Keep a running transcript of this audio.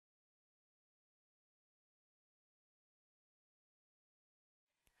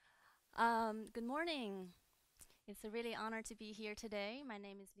Good morning. It's a really honor to be here today. My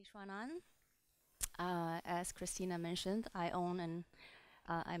name is Lixuan An. As Christina mentioned,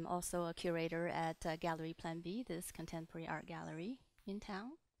 I'm also a curator at Gallery Plan B, this contemporary art gallery in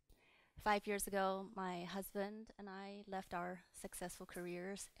town. 5 years ago, my husband and I left our successful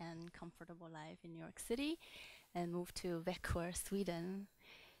careers and comfortable life in New York City and moved to Växjö, Sweden,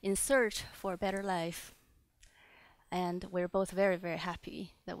 in search for a better life. And we're both very, very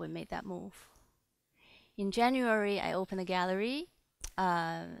happy that we made that move. In January, I opened a gallery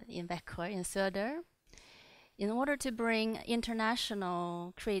in Växjö in Söder in order to bring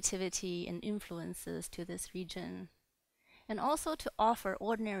international creativity and influences to this region, and also to offer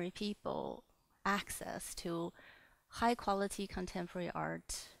ordinary people access to high quality contemporary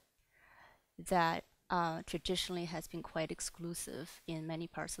art that traditionally has been quite exclusive in many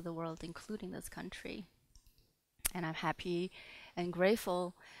parts of the world, including this country. And I'm happy and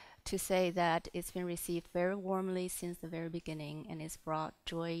grateful to say that it's been received very warmly since the very beginning, and it's brought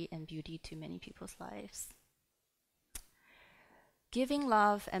joy and beauty to many people's lives. Giving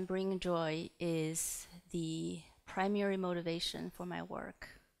love and bringing joy is the primary motivation for my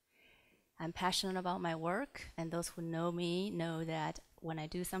work. I'm passionate about my work, and those who know me know that when I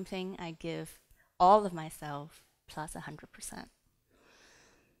do something, I give all of myself plus 100%.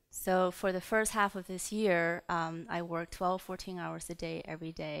 So for the first half of this year, I worked 12, 14 hours a day,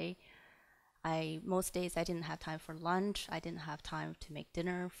 every day. Most days I didn't have time for lunch. I didn't have time to make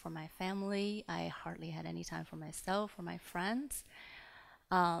dinner for my family. I hardly had any time for myself or my friends.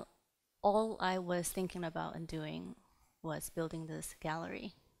 All I was thinking about and doing was building this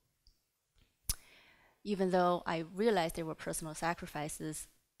gallery. Even though I realized there were personal sacrifices,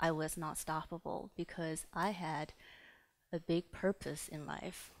 I was not stoppable because I had a big purpose in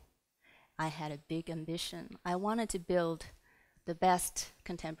life. I had a big ambition. I wanted to build the best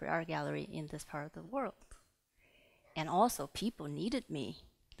contemporary art gallery in this part of the world. And also, people needed me.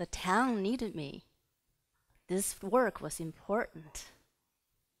 The town needed me. This work was important.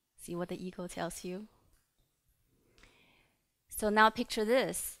 See what the ego tells you? So now picture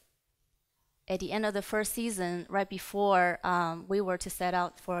this. At the end of the first season, right before we were to set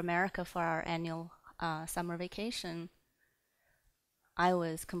out for America for our annual summer vacation, I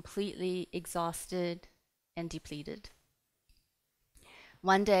was completely exhausted and depleted.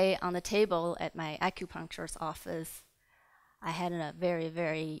 One day on the table at my acupuncturist office, I had a very,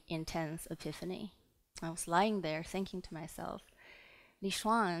 very intense epiphany. I was lying there thinking to myself,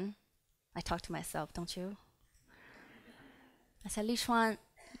 Lixuan, I talk to myself, don't you? I said, Lixuan,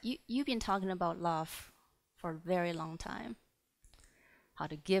 you've been talking about love for a very long time. How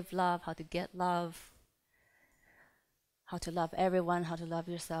to give love, how to get love, how to love everyone, how to love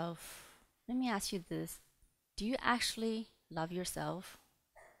yourself. Let me ask you this. Do you actually love yourself?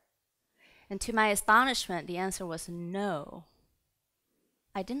 And to my astonishment, the answer was no.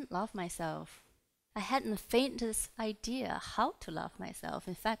 I didn't love myself. I hadn't the faintest idea how to love myself.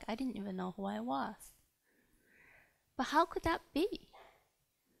 In fact, I didn't even know who I was. But how could that be?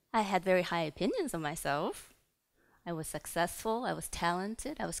 I had very high opinions of myself. I was successful, I was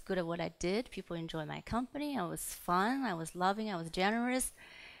talented, I was good at what I did, people enjoyed my company, I was fun, I was loving, I was generous,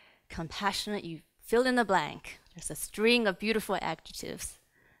 compassionate, you fill in the blank. There's a string of beautiful adjectives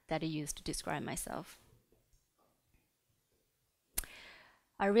that I used to describe myself.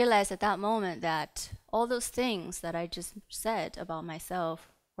 I realized at that moment that all those things that I just said about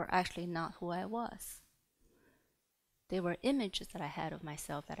myself were actually not who I was. They were images that I had of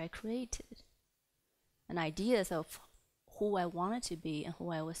myself that I created, and ideas of who I wanted to be and who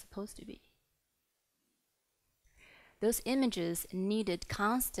I was supposed to be. Those images needed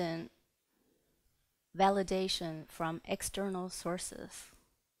constant validation from external sources,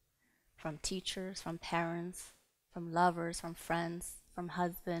 from teachers, from parents, from lovers, from friends, from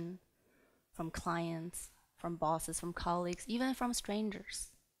husband, from clients, from bosses, from colleagues, even from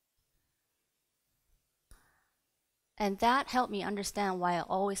strangers. And that helped me understand why I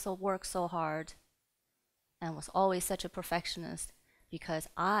always worked so hard and was always such a perfectionist, because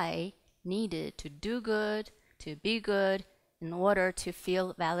I needed to do good, to be good, in order to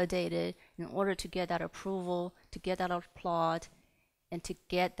feel validated, in order to get that approval, to get that applaud, and to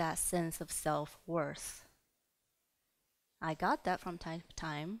get that sense of self-worth. I got that from time to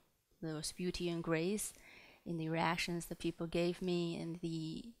time. There was beauty and grace in the reactions that people gave me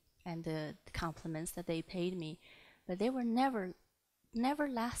and the compliments that they paid me, but they were never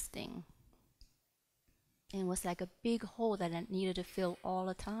lasting. And it was like a big hole that I needed to fill all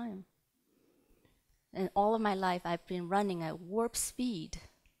the time. And all of my life, I've been running at warp speed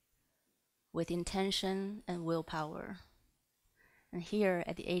with intention and willpower. And here,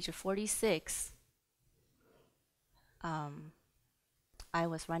 at the age of 46, I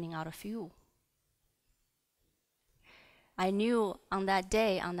was running out of fuel. I knew on that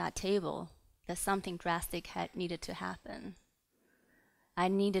day, on that table, that something drastic had needed to happen. I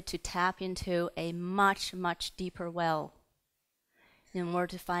needed to tap into a much, much deeper well in order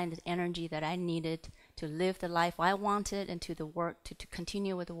to find the energy that I needed to live the life I wanted and to the work to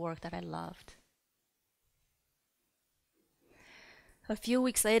continue with the work that I loved. A few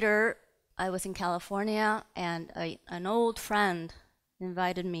weeks later, I was in California, and an old friend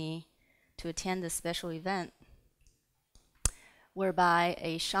invited me to attend this special event whereby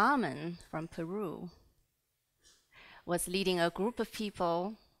a shaman from Peru was leading a group of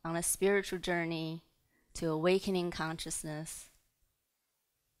people on a spiritual journey to awakening consciousness.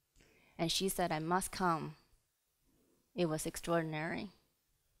 And she said, I must come. It was extraordinary.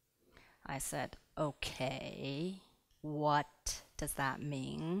 I said, okay, what does that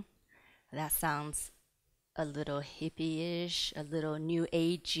mean? That sounds a little hippie-ish, a little new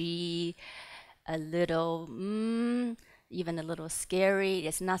agey, a little, even a little scary.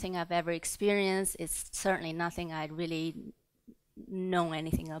 It's nothing I've ever experienced. It's certainly nothing I'd really know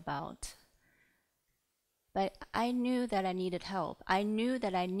anything about. But I knew that I needed help. I knew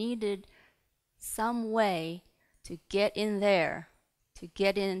that I needed some way to get in there, to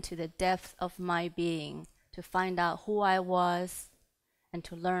get into the depth of my being, to find out who I was, and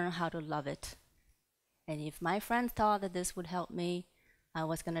to learn how to love it. And if my friends thought that this would help me, I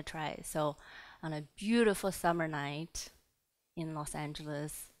was going to try it. So on a beautiful summer night in Los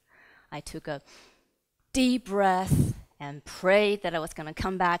Angeles, I took a deep breath and prayed that I was going to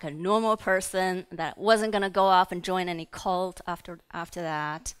come back a normal person, that I wasn't going to go off and join any cult after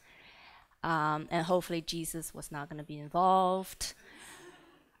that. And hopefully Jesus was not going to be involved.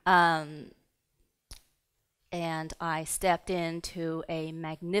 And I stepped into a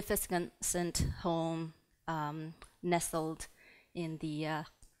magnificent home nestled in the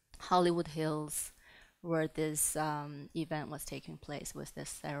Hollywood Hills, where this event was taking place, where this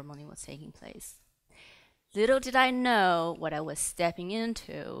ceremony was taking place. Little did I know what I was stepping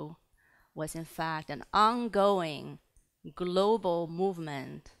into was in fact an ongoing global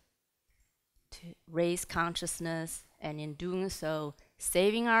movement to raise consciousness, and in doing so,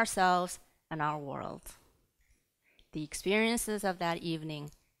 saving ourselves and our world. The experiences of that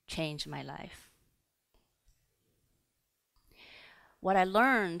evening changed my life. What I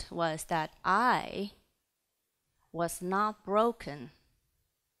learned was that I was not broken.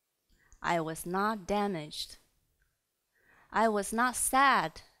 I was not damaged. I was not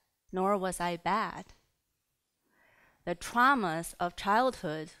sad, nor was I bad. The traumas of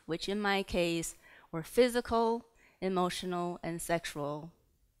childhood, which in my case were physical, emotional, and sexual,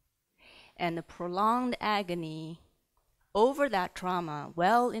 and the prolonged agony over that trauma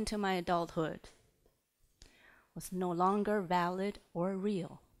well into my adulthood, was no longer valid or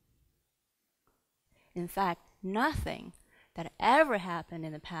real. In fact, nothing that ever happened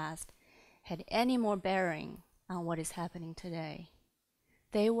in the past had any more bearing on what is happening today.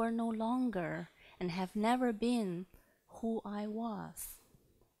 They were no longer and have never been who I was.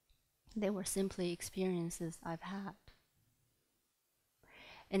 They were simply experiences I've had.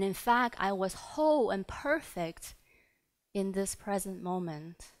 And in fact, I was whole and perfect in this present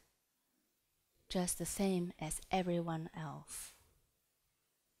moment, just the same as everyone else.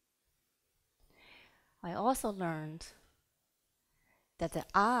 I also learned that the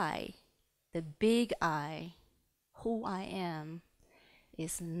I, the big I, who I am,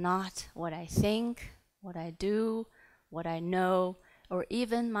 is not what I think, what I do, what I know, or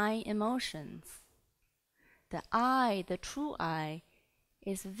even my emotions. The I, the true I,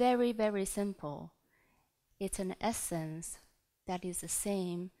 is very, very simple. It's an essence that is the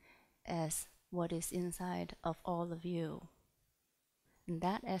same as what is inside of all of you. And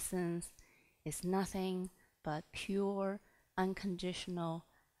that essence is nothing but pure, unconditional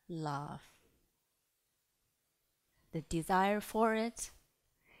love. The desire for it,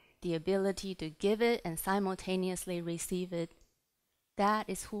 the ability to give it and simultaneously receive it, that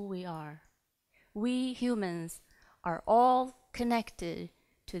is who we are. We humans are all connected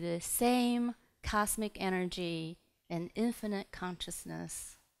to the same cosmic energy and infinite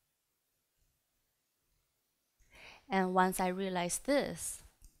consciousness. And once I realized this,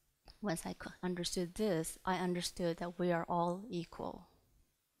 once I understood this, I understood that we are all equal,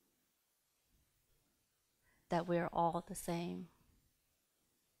 that we are all the same.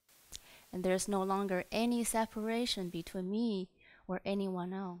 And there's no longer any separation between me or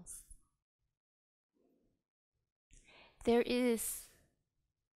anyone else. There is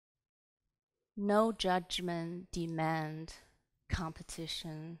no judgment, demand,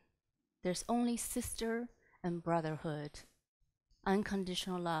 competition. There's only sister and brotherhood,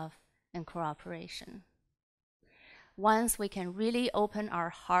 unconditional love and cooperation. Once we can really open our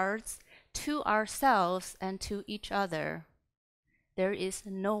hearts to ourselves and to each other, there is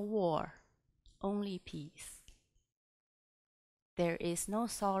no war, only peace. There is no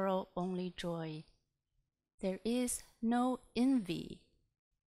sorrow, only joy. There is no envy,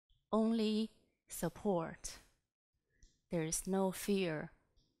 only support. There is no fear,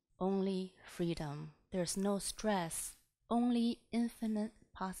 only freedom. There's no stress, only infinite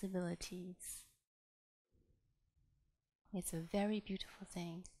possibilities. It's a very beautiful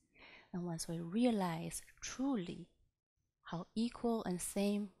thing. And once we realize truly how equal and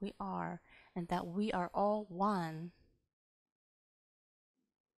same we are, and that we are all one,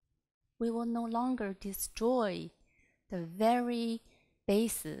 we will no longer destroy the very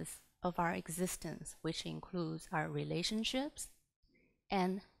basis of our existence, which includes our relationships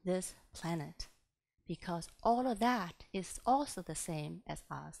and this planet, because all of that is also the same as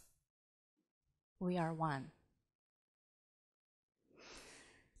us. We are one.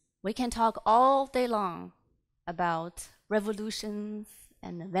 We can talk all day long about revolutions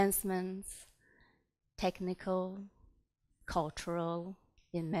and advancements, technical, cultural,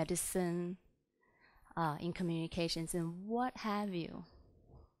 in medicine, in communications, and what have you.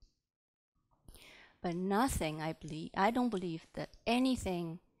 But nothing, I don't believe that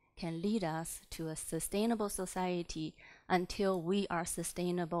anything can lead us to a sustainable society until we are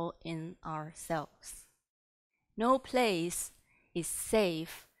sustainable in ourselves. No place is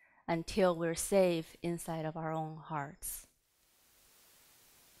safe until we're safe inside of our own hearts.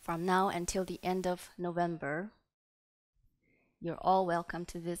 From now until the end of November, you're all welcome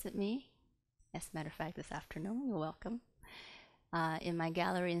to visit me. As a matter of fact, this afternoon, you're welcome in my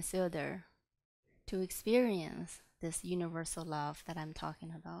gallery in Söder to experience this universal love that I'm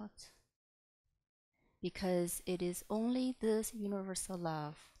talking about. Because it is only this universal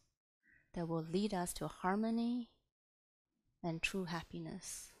love that will lead us to harmony and true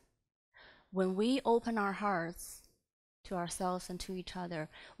happiness. When we open our hearts to ourselves and to each other,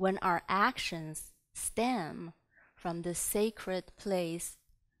 when our actions stem from the sacred place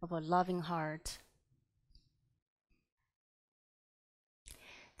of a loving heart,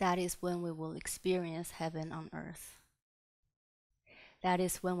 that is when we will experience heaven on earth. That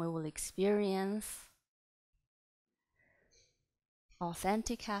is when we will experience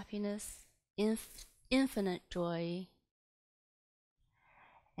authentic happiness, infinite joy,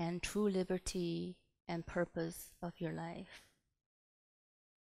 and true liberty and purpose of your life.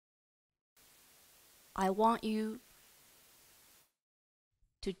 I want you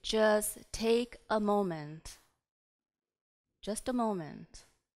to just take a moment, just a moment,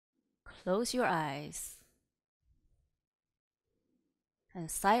 close your eyes, and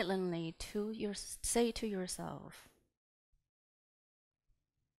silently say to yourself,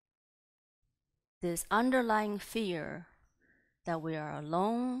 this underlying fear that we are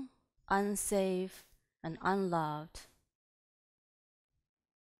alone, unsafe, and unloved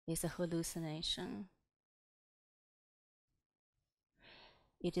is a hallucination.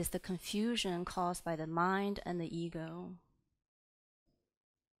 It is the confusion caused by the mind and the ego.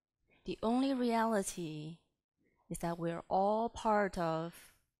 The only reality is that we're all part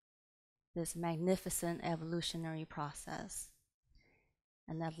of this magnificent evolutionary process,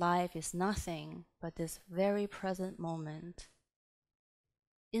 and that life is nothing but this very present moment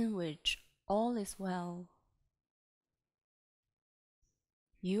in which all is well.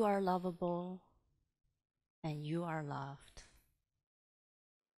 You are lovable, and you are loved.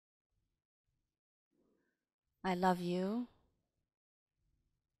 I love you.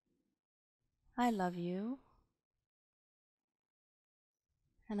 I love you.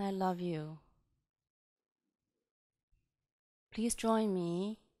 And I love you. Please join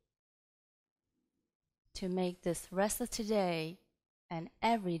me to make this rest of today and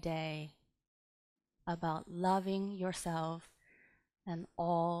every day about loving yourself and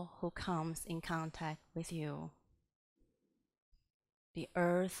all who comes in contact with you. The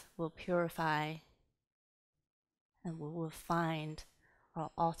earth will purify, and we will find our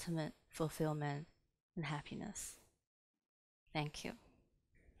ultimate fulfillment and happiness. Thank you.